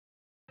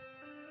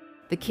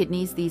The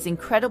kidneys, these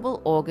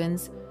incredible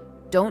organs,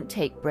 don't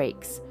take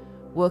breaks,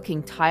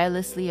 working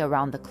tirelessly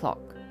around the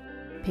clock.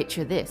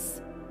 Picture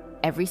this.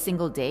 Every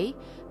single day,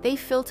 they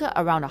filter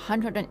around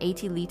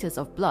 180 liters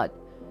of blood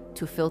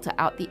to filter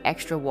out the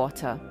extra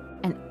water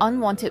and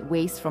unwanted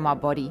waste from our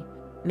body,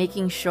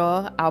 making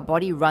sure our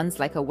body runs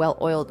like a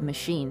well-oiled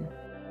machine.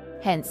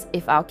 Hence,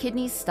 if our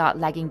kidneys start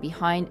lagging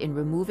behind in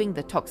removing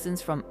the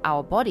toxins from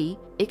our body,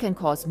 it can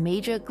cause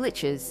major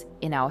glitches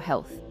in our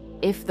health.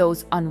 If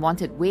those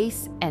unwanted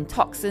wastes and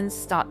toxins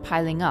start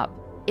piling up,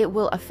 it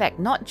will affect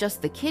not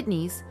just the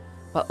kidneys,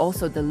 but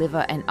also the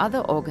liver and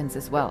other organs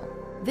as well.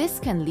 This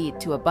can lead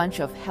to a bunch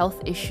of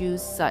health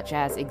issues such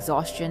as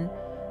exhaustion,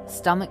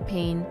 stomach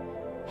pain,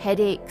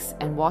 headaches,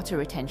 and water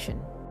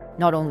retention.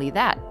 Not only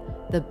that,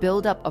 the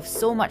buildup of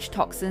so much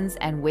toxins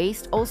and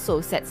waste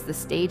also sets the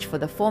stage for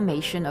the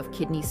formation of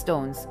kidney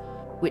stones,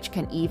 which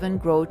can even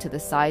grow to the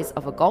size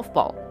of a golf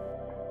ball.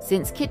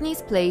 Since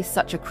kidneys play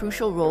such a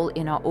crucial role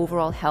in our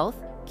overall health,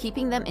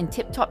 keeping them in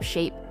tip-top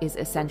shape is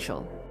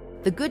essential.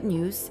 The good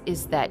news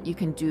is that you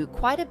can do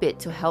quite a bit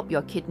to help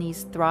your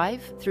kidneys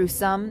thrive through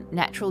some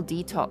natural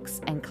detox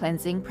and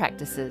cleansing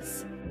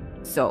practices.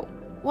 So,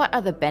 what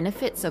are the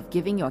benefits of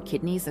giving your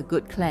kidneys a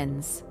good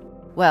cleanse?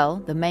 Well,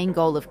 the main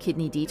goal of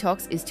kidney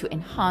detox is to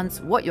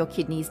enhance what your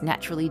kidneys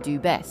naturally do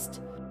best.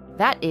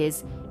 That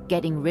is,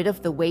 getting rid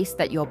of the waste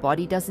that your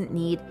body doesn't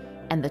need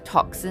and the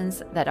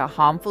toxins that are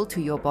harmful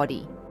to your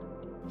body.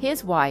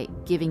 Here's why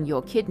giving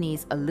your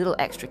kidneys a little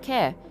extra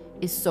care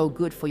is so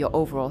good for your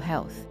overall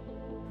health.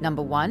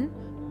 Number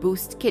 1,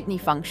 boost kidney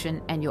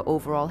function and your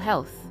overall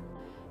health.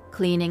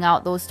 Cleaning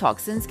out those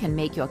toxins can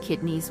make your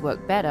kidneys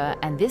work better,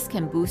 and this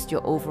can boost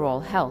your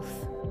overall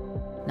health.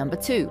 Number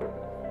 2,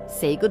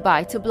 say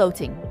goodbye to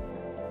bloating.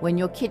 When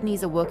your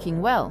kidneys are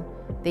working well,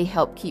 they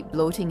help keep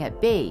bloating at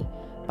bay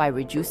by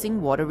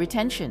reducing water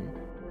retention.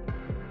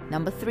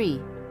 Number 3,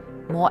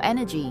 more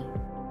energy.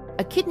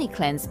 A kidney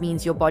cleanse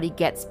means your body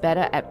gets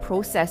better at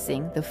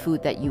processing the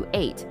food that you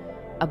ate,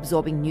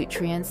 absorbing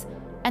nutrients,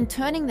 and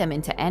turning them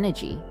into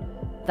energy,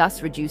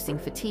 thus reducing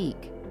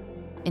fatigue.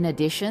 In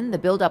addition, the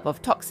buildup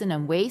of toxin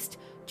and waste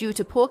due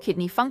to poor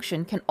kidney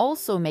function can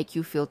also make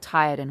you feel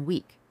tired and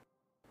weak.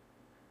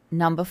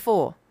 Number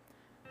 4,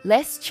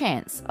 less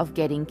chance of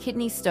getting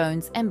kidney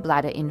stones and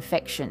bladder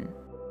infection.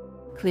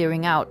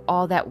 Clearing out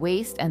all that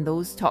waste and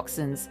those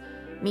toxins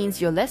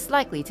means you're less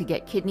likely to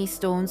get kidney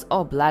stones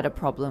or bladder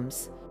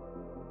problems.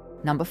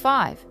 Number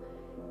 5,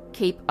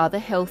 keep other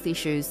health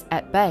issues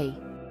at bay.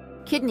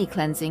 Kidney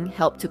cleansing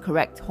helps to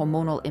correct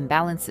hormonal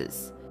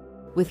imbalances.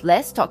 With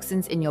less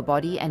toxins in your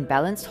body and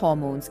balanced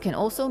hormones can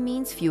also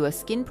mean fewer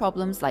skin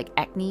problems like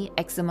acne,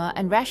 eczema,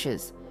 and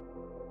rashes.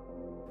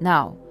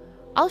 Now,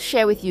 I'll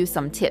share with you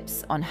some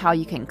tips on how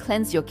you can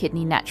cleanse your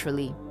kidney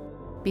naturally.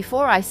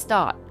 Before I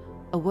start,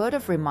 a word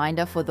of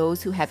reminder for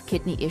those who have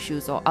kidney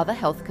issues or other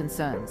health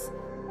concerns.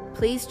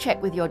 Please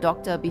check with your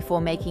doctor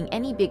before making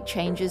any big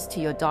changes to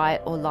your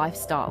diet or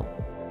lifestyle.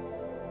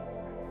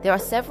 There are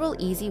several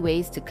easy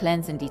ways to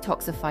cleanse and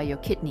detoxify your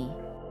kidney.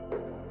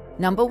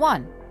 Number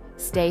 1,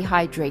 stay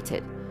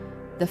hydrated,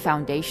 the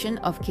foundation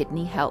of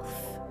kidney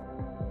health.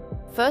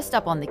 First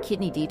up on the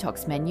kidney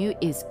detox menu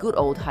is good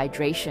old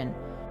hydration.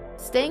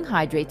 Staying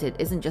hydrated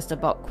isn't just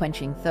about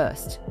quenching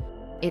thirst.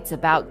 It's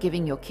about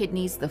giving your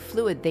kidneys the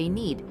fluid they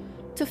need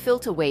to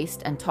filter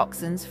waste and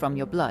toxins from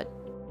your blood.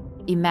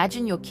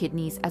 Imagine your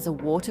kidneys as a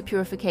water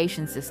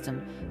purification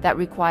system that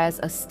requires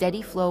a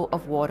steady flow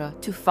of water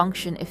to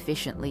function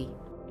efficiently.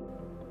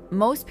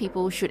 Most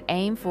people should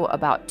aim for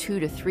about 2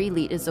 to 3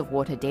 liters of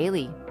water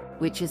daily,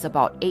 which is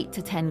about 8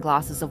 to 10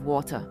 glasses of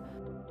water.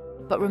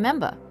 But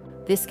remember,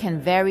 this can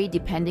vary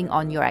depending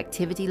on your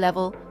activity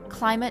level,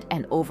 climate,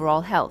 and overall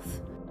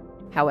health.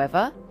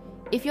 However,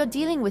 if you're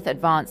dealing with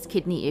advanced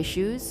kidney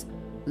issues,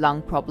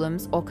 lung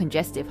problems, or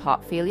congestive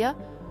heart failure,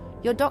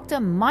 your doctor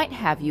might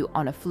have you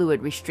on a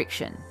fluid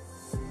restriction.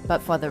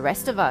 But for the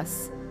rest of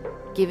us,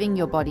 giving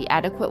your body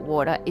adequate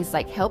water is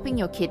like helping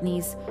your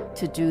kidneys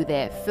to do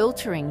their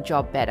filtering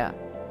job better.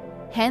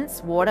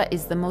 Hence, water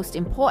is the most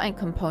important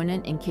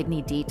component in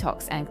kidney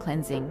detox and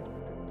cleansing.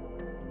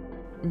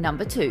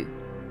 Number 2,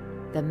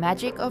 the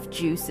magic of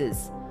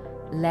juices,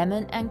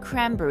 lemon and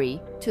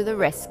cranberry to the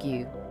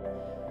rescue.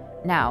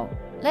 Now,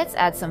 let's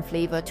add some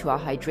flavor to our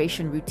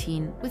hydration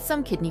routine with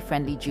some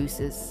kidney-friendly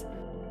juices.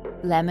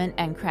 Lemon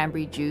and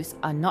cranberry juice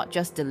are not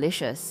just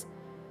delicious,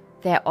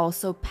 they're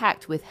also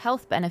packed with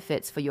health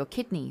benefits for your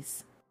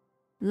kidneys.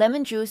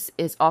 Lemon juice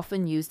is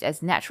often used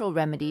as natural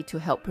remedy to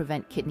help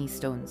prevent kidney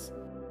stones.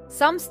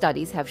 Some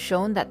studies have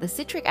shown that the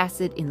citric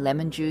acid in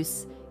lemon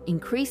juice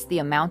increased the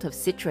amount of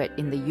citrate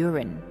in the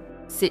urine.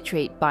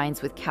 Citrate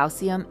binds with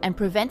calcium and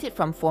prevent it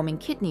from forming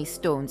kidney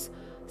stones,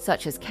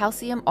 such as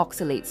calcium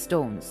oxalate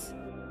stones.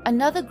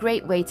 Another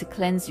great way to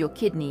cleanse your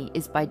kidney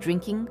is by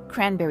drinking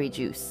cranberry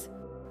juice.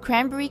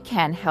 Cranberry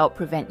can help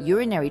prevent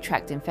urinary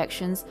tract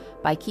infections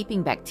by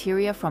keeping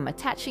bacteria from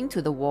attaching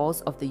to the walls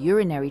of the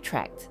urinary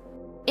tract.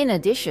 In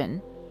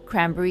addition,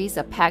 cranberries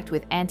are packed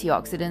with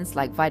antioxidants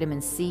like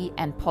vitamin C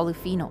and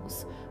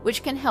polyphenols,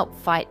 which can help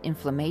fight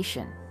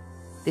inflammation.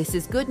 This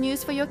is good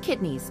news for your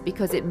kidneys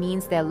because it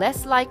means they're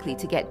less likely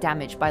to get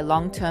damaged by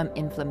long-term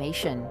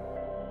inflammation.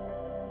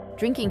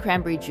 Drinking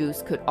cranberry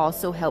juice could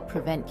also help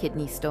prevent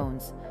kidney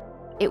stones.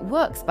 It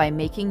works by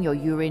making your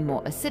urine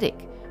more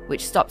acidic,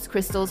 which stops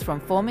crystals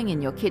from forming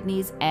in your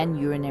kidneys and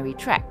urinary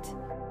tract.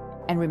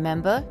 And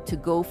remember to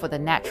go for the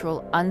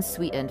natural,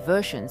 unsweetened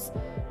versions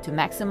to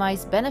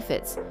maximize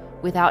benefits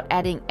without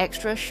adding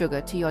extra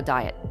sugar to your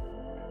diet.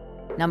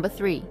 Number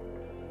 3.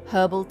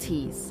 Herbal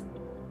teas.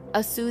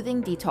 A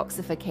soothing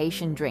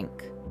detoxification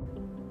drink.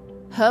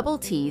 Herbal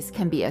teas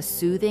can be a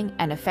soothing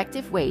and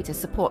effective way to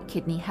support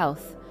kidney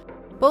health.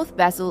 Both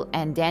basil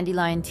and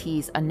dandelion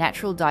teas are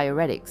natural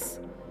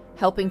diuretics,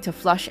 helping to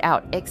flush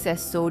out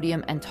excess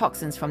sodium and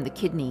toxins from the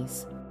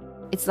kidneys.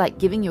 It's like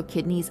giving your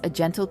kidneys a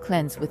gentle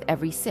cleanse with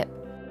every sip.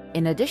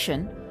 In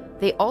addition,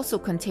 they also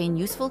contain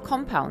useful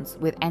compounds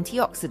with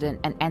antioxidant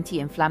and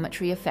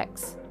anti-inflammatory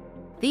effects.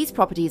 These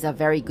properties are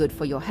very good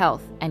for your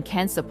health and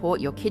can support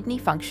your kidney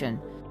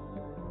function.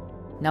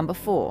 Number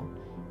 4.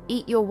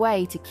 Eat your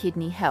way to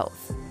kidney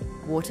health.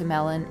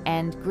 Watermelon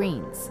and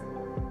greens.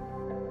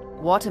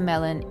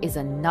 Watermelon is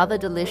another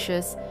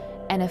delicious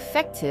and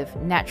effective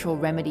natural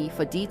remedy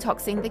for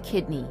detoxing the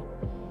kidney.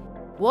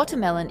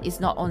 Watermelon is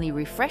not only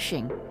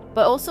refreshing,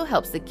 but also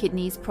helps the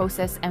kidneys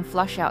process and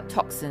flush out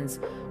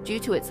toxins due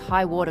to its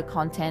high water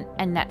content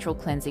and natural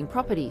cleansing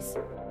properties.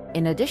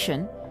 In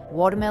addition,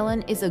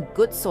 watermelon is a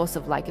good source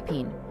of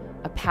lycopene,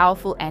 a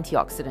powerful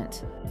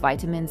antioxidant,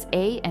 vitamins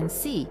A and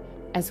C,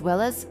 as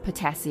well as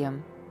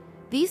potassium.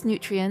 These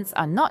nutrients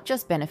are not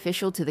just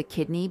beneficial to the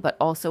kidney but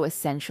also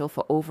essential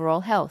for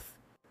overall health.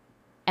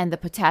 And the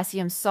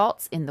potassium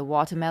salts in the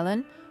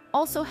watermelon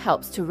also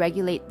helps to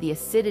regulate the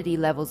acidity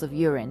levels of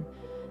urine,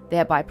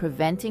 thereby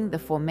preventing the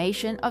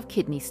formation of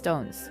kidney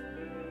stones.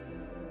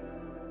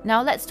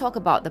 Now let's talk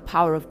about the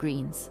power of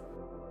greens.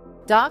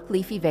 Dark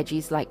leafy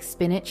veggies like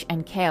spinach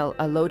and kale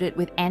are loaded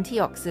with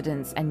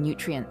antioxidants and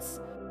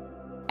nutrients.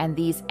 And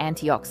these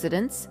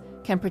antioxidants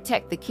can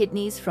protect the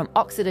kidneys from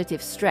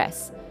oxidative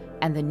stress,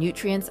 and the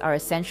nutrients are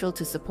essential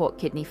to support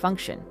kidney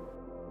function.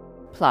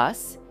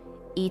 Plus,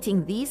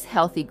 eating these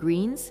healthy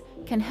greens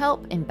can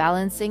help in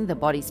balancing the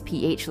body's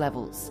pH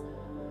levels,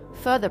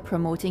 further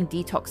promoting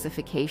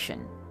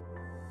detoxification.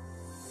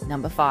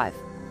 Number 5.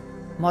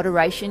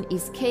 Moderation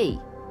is key.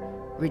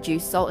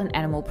 Reduce salt and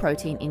animal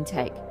protein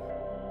intake.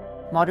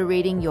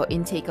 Moderating your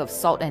intake of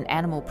salt and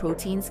animal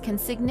proteins can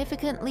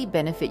significantly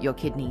benefit your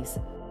kidneys.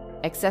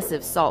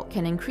 Excessive salt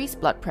can increase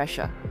blood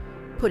pressure,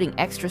 putting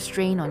extra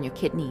strain on your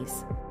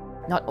kidneys.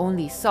 Not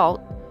only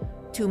salt,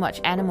 too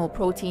much animal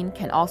protein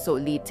can also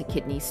lead to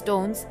kidney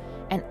stones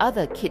and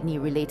other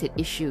kidney-related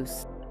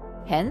issues.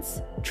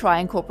 Hence, try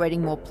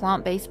incorporating more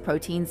plant-based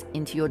proteins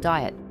into your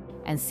diet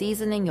and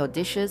seasoning your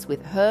dishes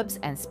with herbs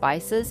and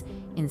spices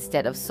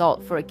instead of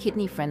salt for a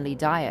kidney-friendly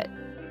diet.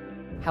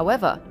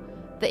 However,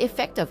 the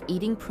effect of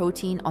eating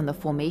protein on the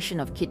formation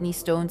of kidney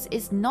stones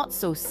is not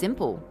so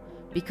simple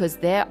because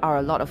there are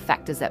a lot of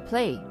factors at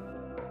play.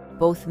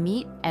 Both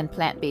meat and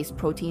plant-based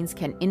proteins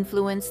can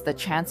influence the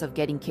chance of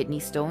getting kidney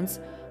stones,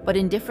 but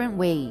in different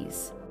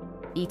ways.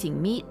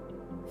 Eating meat,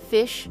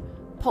 fish,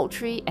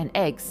 poultry, and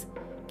eggs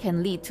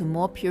can lead to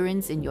more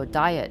purines in your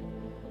diet,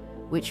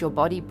 which your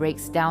body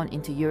breaks down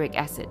into uric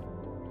acid.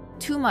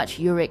 Too much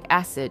uric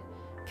acid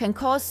can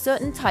cause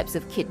certain types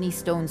of kidney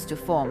stones to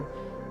form,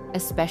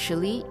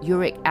 especially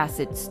uric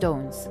acid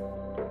stones.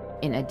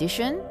 In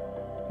addition,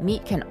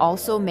 meat can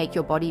also make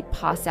your body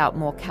pass out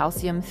more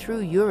calcium through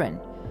urine,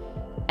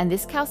 and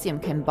this calcium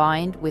can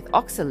bind with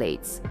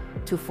oxalates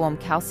to form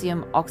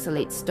calcium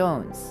oxalate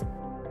stones,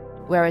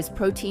 whereas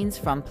proteins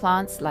from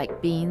plants like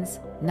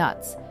beans,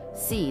 nuts,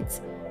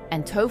 seeds,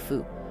 and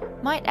tofu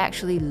might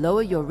actually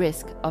lower your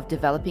risk of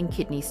developing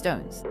kidney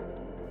stones.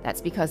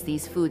 That's because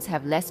these foods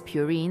have less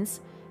purines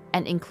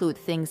and include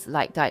things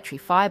like dietary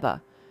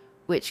fiber,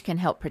 which can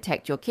help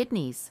protect your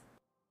kidneys.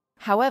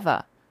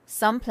 However,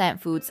 some plant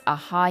foods are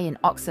high in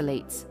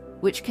oxalates,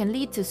 which can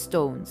lead to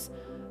stones,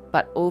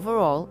 but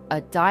overall,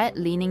 a diet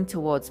leaning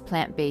towards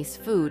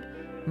plant-based food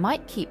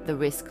might keep the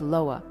risk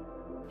lower.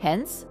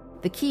 Hence,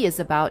 the key is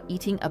about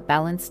eating a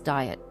balanced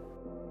diet.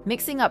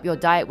 Mixing up your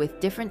diet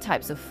with different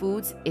types of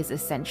foods is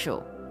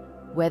essential.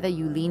 Whether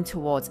you lean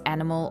towards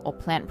animal or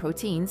plant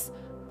proteins,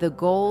 the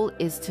goal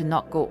is to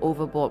not go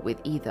overboard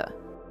with either.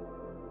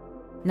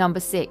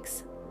 Number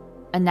 6.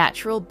 A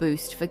natural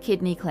boost for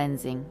kidney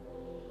cleansing.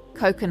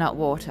 Coconut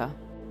water.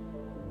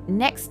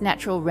 Next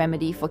natural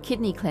remedy for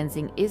kidney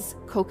cleansing is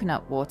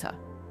coconut water.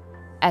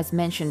 As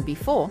mentioned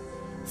before,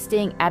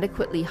 staying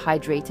adequately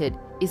hydrated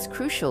is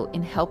crucial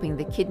in helping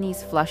the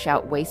kidneys flush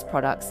out waste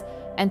products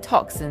and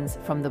toxins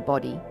from the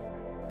body.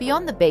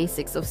 Beyond the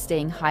basics of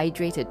staying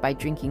hydrated by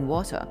drinking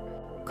water,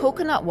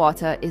 coconut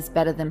water is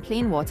better than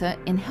plain water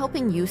in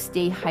helping you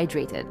stay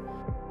hydrated.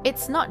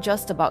 It's not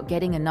just about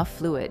getting enough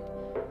fluid.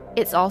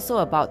 It's also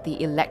about the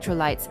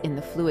electrolytes in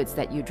the fluids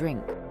that you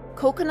drink.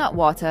 Coconut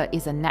water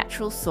is a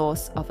natural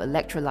source of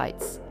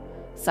electrolytes,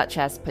 such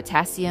as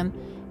potassium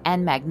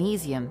and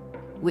magnesium,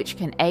 which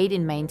can aid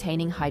in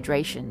maintaining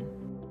hydration.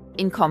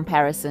 In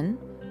comparison,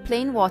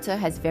 Plain water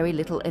has very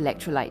little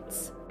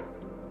electrolytes.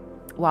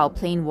 While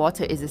plain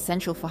water is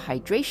essential for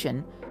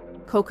hydration,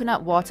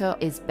 coconut water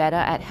is better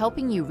at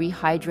helping you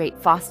rehydrate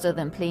faster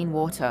than plain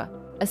water,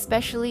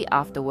 especially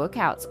after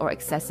workouts or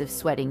excessive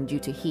sweating due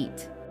to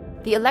heat.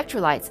 The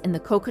electrolytes in the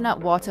coconut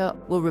water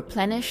will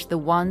replenish the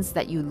ones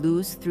that you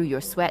lose through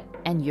your sweat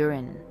and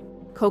urine.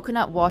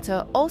 Coconut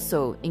water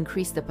also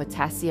increases the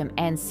potassium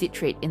and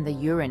citrate in the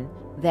urine,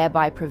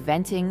 thereby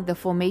preventing the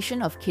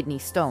formation of kidney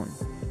stone.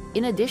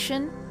 In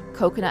addition,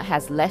 coconut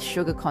has less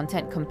sugar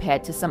content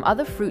compared to some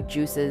other fruit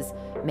juices,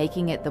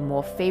 making it the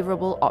more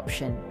favorable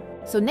option.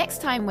 So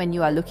next time when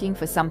you are looking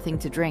for something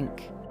to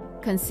drink,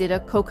 consider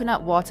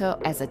coconut water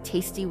as a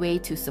tasty way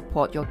to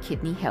support your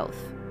kidney health.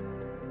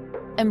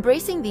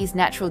 Embracing these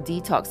natural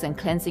detox and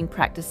cleansing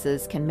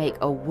practices can make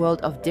a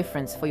world of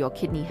difference for your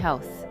kidney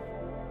health.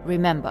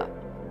 Remember,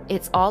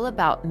 it's all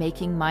about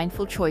making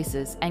mindful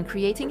choices and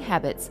creating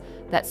habits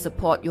that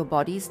support your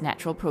body's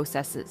natural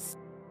processes.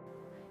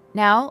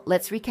 Now,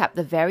 let's recap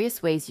the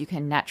various ways you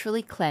can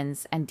naturally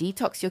cleanse and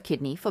detox your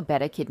kidney for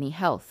better kidney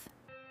health.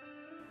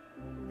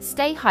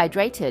 Stay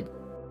hydrated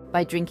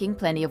by drinking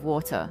plenty of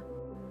water.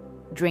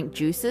 Drink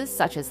juices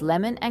such as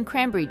lemon and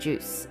cranberry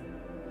juice.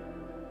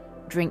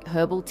 Drink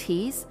herbal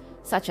teas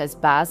such as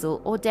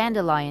basil or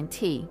dandelion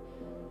tea.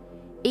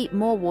 Eat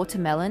more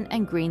watermelon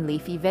and green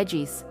leafy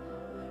veggies.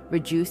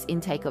 Reduce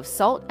intake of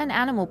salt and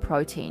animal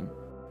protein.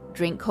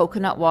 Drink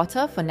coconut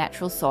water for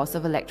natural source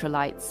of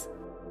electrolytes.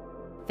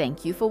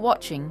 Thank you for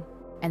watching,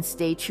 and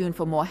stay tuned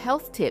for more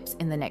health tips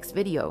in the next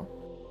video.